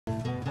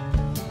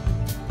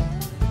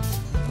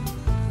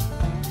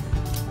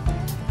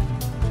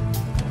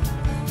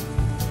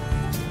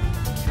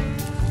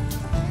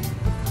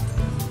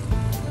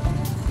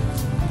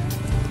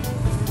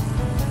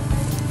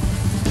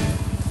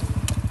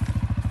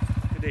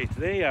today.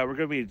 Today we're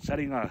going to be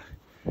setting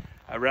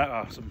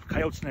some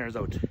coyote snares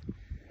out.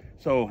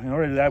 So in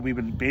order to do that, we've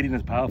been baiting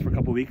this pile for a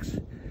couple weeks,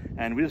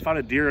 and we just found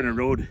a deer in a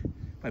road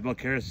by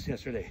Belcaris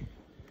yesterday.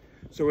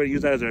 So we're going to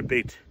use that as our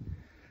bait.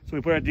 So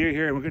we put our deer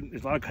here, and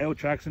there's a lot of coyote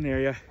tracks in the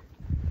area.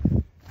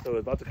 So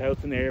there's lots of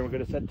coyotes in the area. We're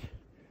going to set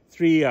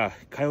 3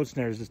 coyote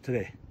snares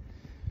today.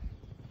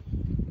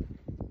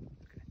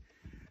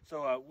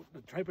 So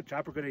the type of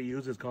trap we're going to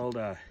use is called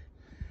a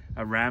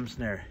ram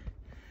snare.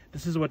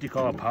 This is what you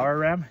call a power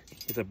ram.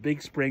 It's a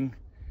big spring,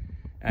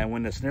 and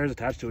when the snare is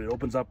attached to it, it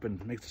opens up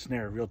and makes the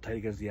snare real tight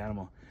against the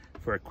animal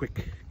for a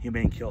quick,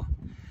 humane kill.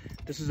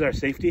 This is our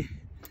safety.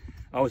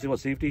 I always think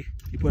about safety.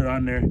 You put it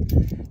on there,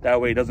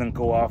 that way it doesn't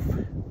go off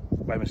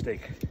by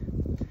mistake.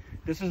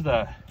 This is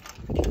the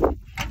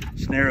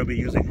snare we'll be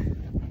using.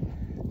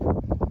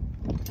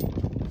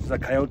 This is a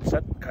coyote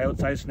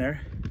size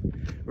snare.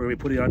 We're going to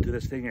be putting it onto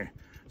this thing here.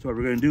 So what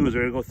we're going to do is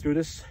we're going to go through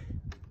this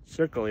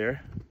circle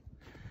here,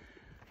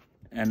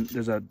 and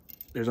there's a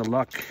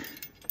lock.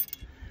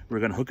 We're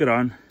going to hook it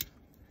on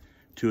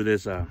to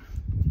this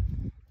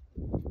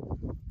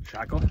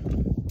shackle,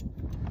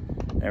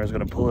 and we're just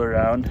going to pull it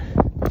around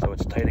so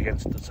it's tight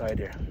against the side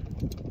here.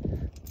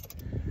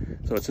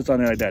 So it sits on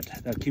there like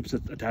that. That keeps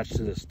it attached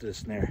to this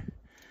snare.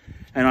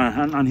 And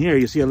on here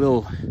you see a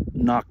little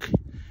knock.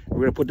 We're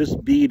going to put this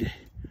bead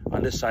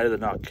on this side of the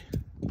knock.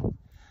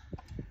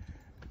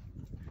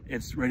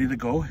 It's ready to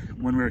go.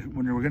 When we're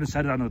going to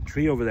set it on a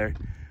tree over there,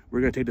 we're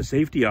going to take the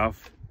safety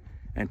off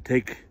and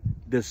take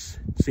this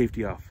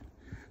safety off.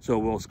 So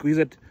we'll squeeze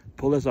it,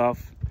 pull this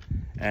off,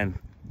 and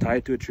tie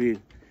it to a tree.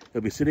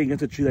 It'll be sitting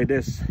against a tree like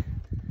this,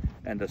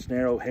 and the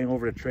snare will hang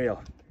over the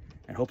trail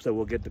in hopes that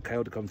we'll get the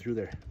coyote to come through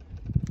there.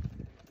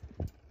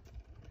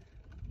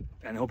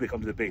 And hope it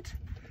comes to the bait.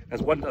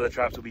 That's one of the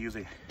traps we'll be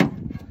using.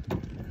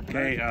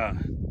 Okay,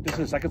 this is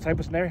the second type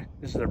of snare.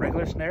 This is a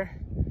regular snare.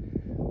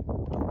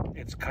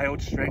 It's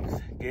coyote strength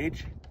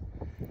gauge.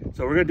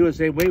 So we're gonna do it the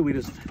same way. We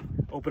just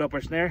open up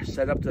our snare,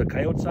 set up to the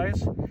coyote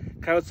size.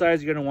 Coyote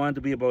size, you're gonna want it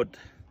to be about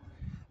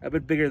a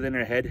bit bigger than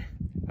their head,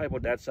 probably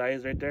about that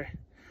size right there.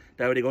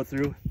 That way they go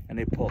through and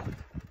they pull.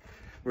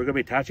 We're gonna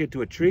be attaching it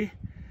to a tree,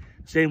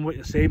 same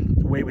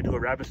way we do a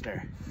rabbit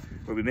snare.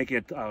 We'll be making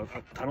a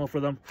tunnel for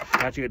them,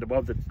 attaching it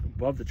above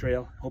the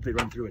trail. Hope they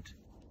run through it.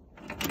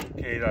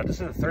 Okay, this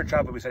is the third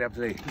trap that we set up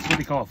today. This is what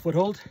we call a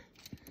foothold.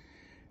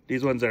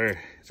 These ones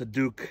it's a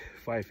Duke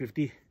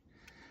 550.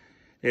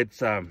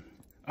 It's up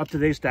to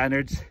today's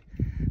standards,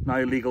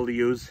 not illegal to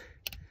use.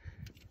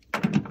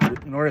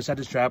 In order to set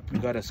this trap, we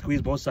gotta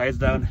squeeze both sides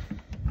down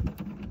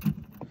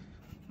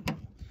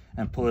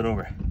and pull it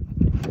over.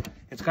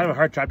 It's kind of a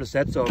hard trap to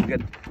set, so we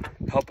get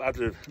help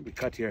after we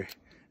cut here.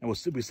 And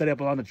we set it up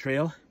along the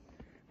trail,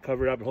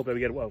 cover it up, and hope that we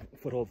get a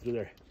foothold through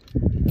there.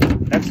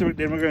 Next thing we're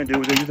gonna do,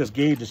 we're gonna use this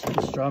gauge, this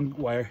strong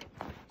wire.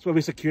 That's why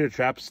we secure the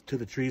traps to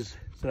the trees,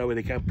 so that way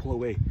they can't pull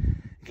away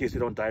in case they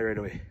don't die right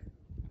away.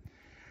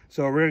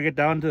 So we're gonna get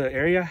down to the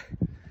area,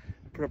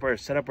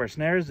 set up our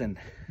snares, and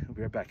we'll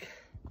be right back.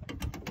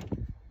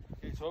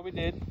 Okay, so what we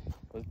did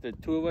was the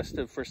two of us,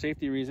 for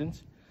safety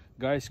reasons,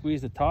 guys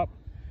squeezed the top.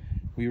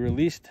 We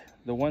released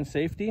the one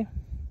safety,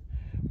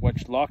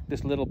 which locked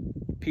this little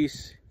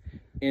piece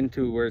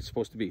into where it's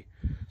supposed to be.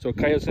 So a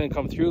coyote's gonna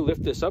come through,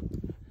 lift this up,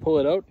 pull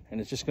it out,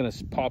 and it's just gonna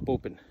pop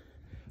open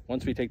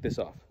once we take this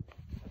off.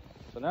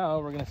 So now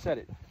we're gonna set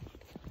it.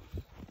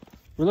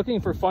 We're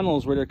looking for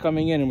funnels where they're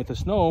coming in, and with the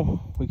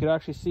snow, we could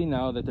actually see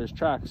now that there's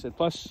tracks. And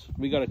plus,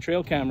 we got a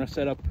trail camera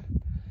set up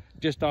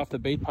just off the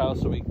bait pile,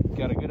 so we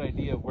got a good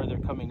idea of where they're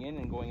coming in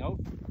and going out.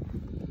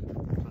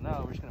 So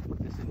now we're just gonna put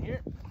this in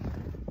here.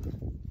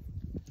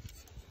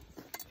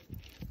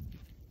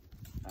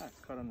 Ah, it's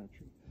caught on the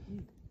tree.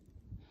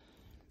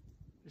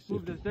 Just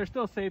move this. They're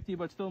still safety,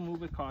 but still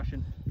move with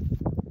caution.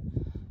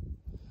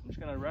 I'm just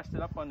gonna rest it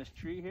up on this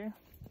tree here,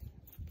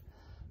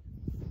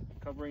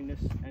 covering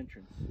this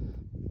entrance.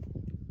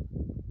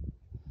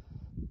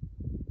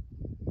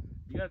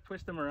 You gotta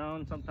twist them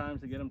around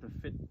sometimes to get them to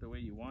fit the way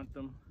you want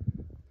them.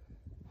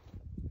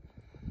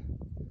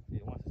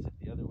 It wants to sit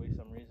the other way for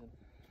some reason.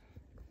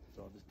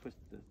 So I'll just twist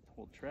the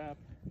whole trap.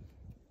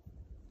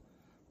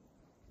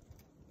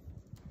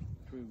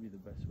 Which would be the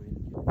best way to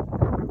get it.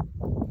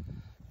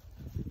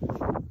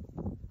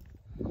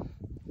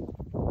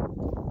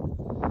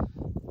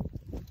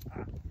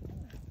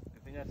 I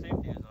think that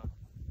safety is on.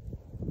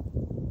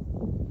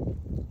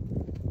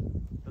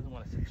 Doesn't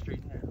want to sit straight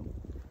in there though.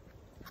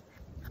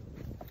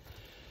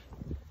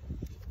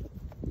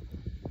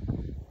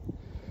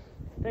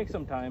 Take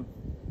some time.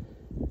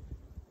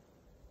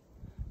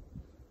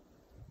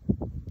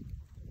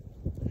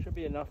 Should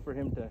be enough for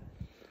him to.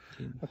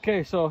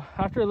 Okay, so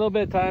after a little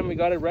bit of time, we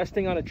got it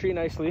resting on a tree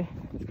nicely.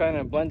 It's kind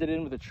of blended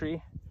in with the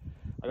tree.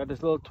 I got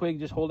this little twig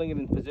just holding it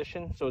in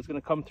position, so it's going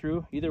to come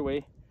through either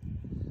way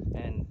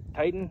and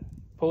tighten,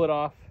 pull it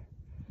off,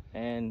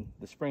 and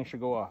the spring should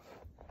go off.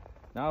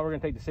 Now we're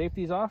going to take the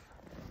safeties off.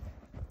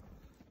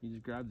 You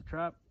just grab the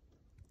trap,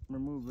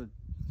 remove it,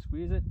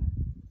 squeeze it.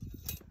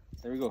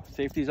 There we go,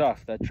 safety's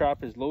off. That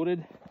trap is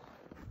loaded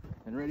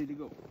and ready to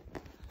go.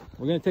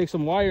 We're gonna take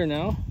some wire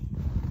now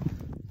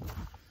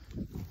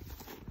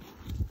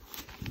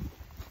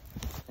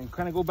and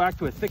kind of go back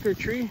to a thicker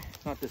tree.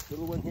 Not this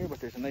little one here, but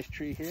there's a nice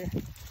tree here.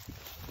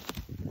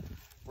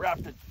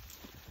 Wrap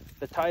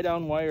the tie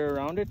down wire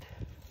around it.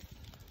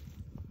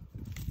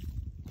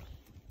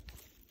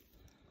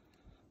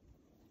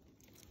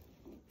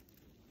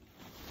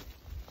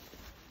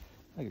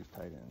 I just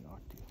tied it in a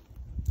knot too.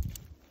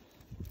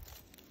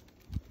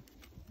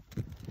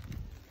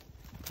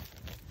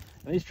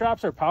 And these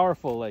traps are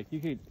powerful. Like,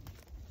 you could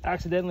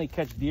accidentally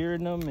catch deer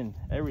in them and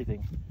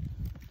everything.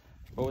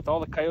 But with all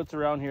the coyotes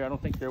around here, I don't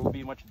think there will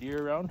be much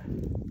deer around.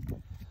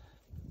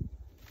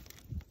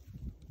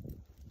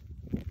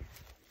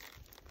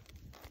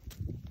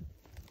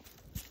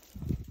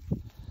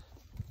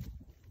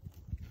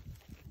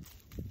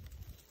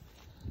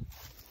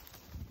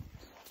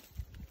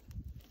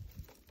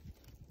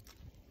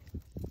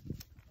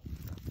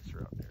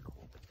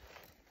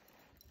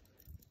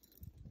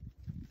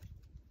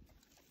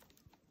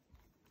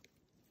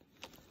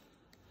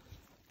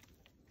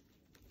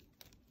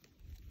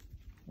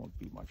 Won't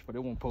be much, but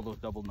it won't pull those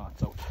double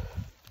knots out.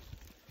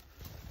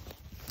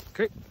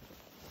 Okay.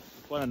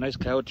 Find a nice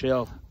coyote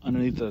trail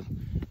underneath the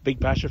big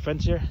pasture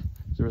fence here.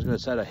 So we're just going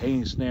to set a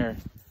hanging snare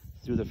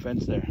through the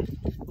fence there.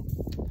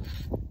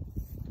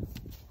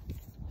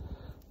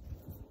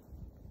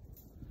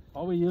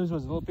 All we used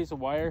was a little piece of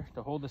wire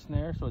to hold the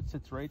snare so it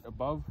sits right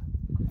above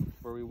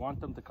where we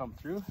want them to come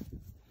through.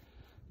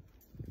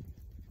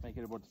 Make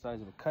it about the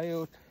size of a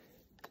coyote.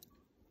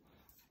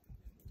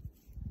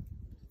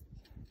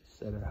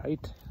 Set our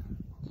height.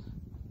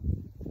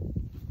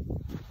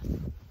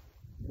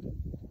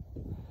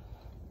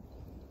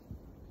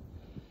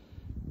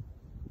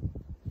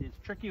 It's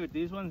tricky with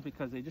these ones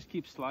because they just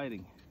keep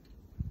sliding.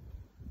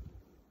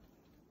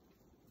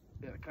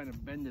 You gotta kind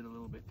of bend it a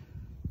little bit.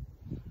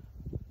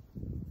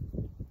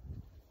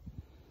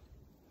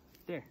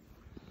 There.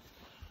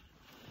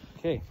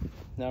 Okay,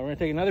 now we're gonna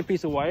take another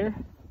piece of wire.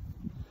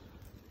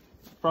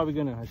 Probably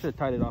gonna, I should have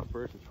tied it off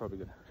first. It's probably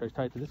gonna, should I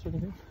tie it to this one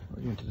here? Or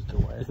you want to just to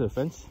the wire? Just to the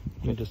fence?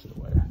 Yeah, just to the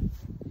wire.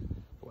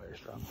 The wire's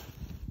strong.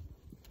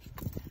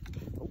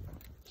 Oh,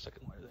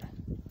 second wire there.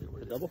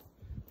 Where's the double?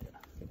 Yeah.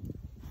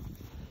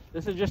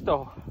 This is just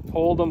to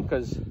hold them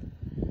because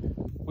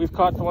we've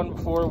caught the one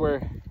before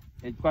where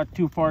it got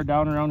too far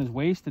down around his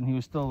waist and he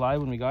was still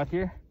alive when we got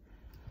here.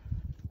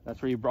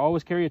 That's where you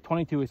always carry a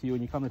 22 with you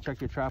when you come to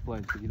check your trap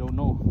lines because you don't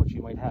know what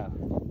you might have.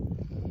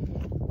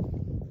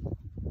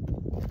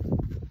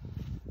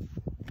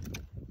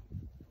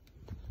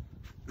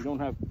 We don't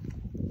have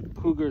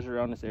cougars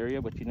around this area,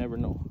 but you never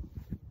know.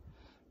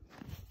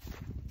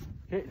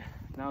 Okay,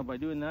 now by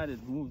doing that,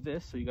 it moved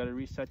this, so you got to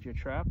reset your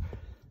trap.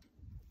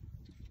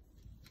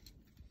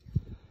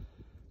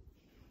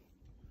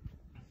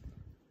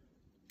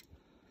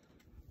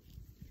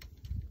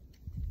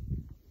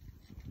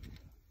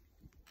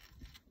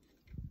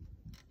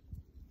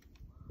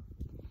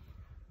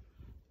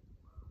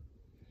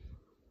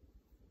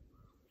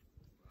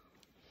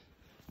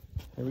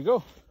 There we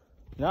go.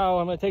 Now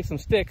I'm going to take some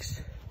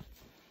sticks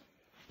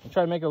and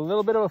try to make a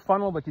little bit of a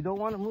funnel, but you don't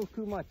want to move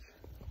too much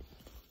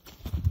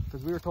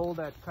because we were told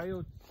that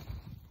coyotes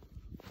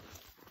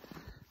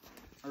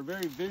are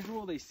very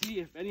visual. They see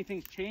if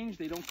anything's changed,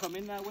 they don't come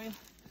in that way.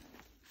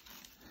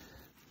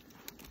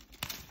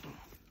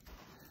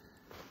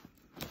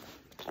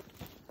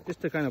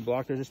 Just to kind of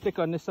block. There's a stick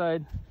on this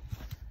side.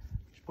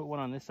 Just put one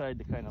on this side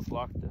to kind of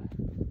block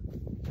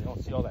they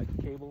don't see all that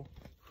cable.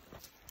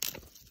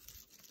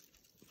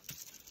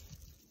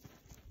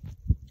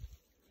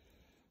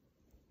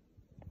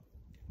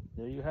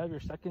 There you have your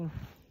second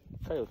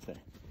coyote there.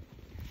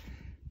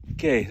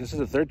 Okay, this is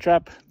the third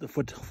trap, the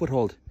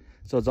foothold.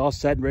 So it's all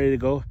set and ready to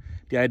go.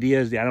 The idea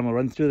is the animal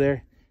runs through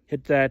there,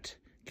 hit that,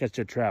 catch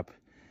their trap.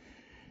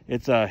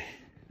 It's a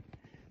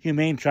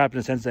humane trap in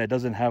the sense that it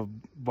doesn't have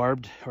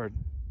barbed or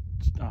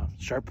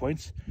sharp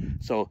points.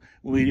 So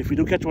if we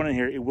do catch one in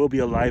here, it will be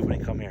alive when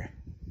they come here.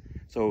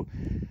 So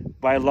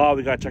by law,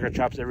 we got to check our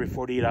traps every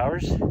 48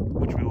 hours,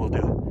 which we will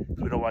do.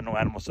 We don't want no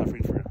animal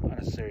suffering for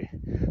unnecessary.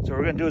 So what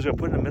we're going to do is we're going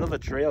to put it in the middle of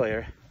the trail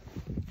here.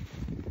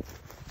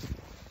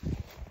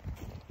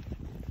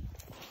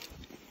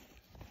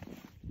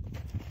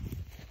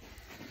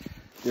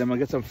 Then I'm going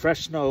to get some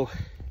fresh snow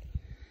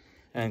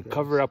and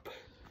cover up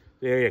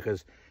the area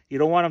because you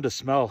don't want them to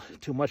smell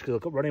too much because they'll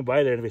come running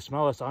by there, and if they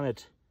smell us on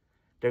it,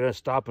 they're going to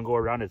stop and go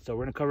around it. So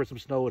we're going to cover some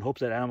snow in hopes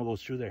that animal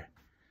goes through there.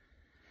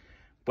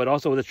 But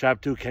also with the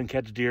trap too, can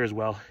catch deer as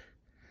well,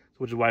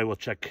 which is why we'll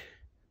check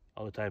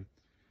all the time.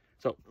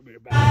 So we'll be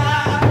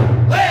back.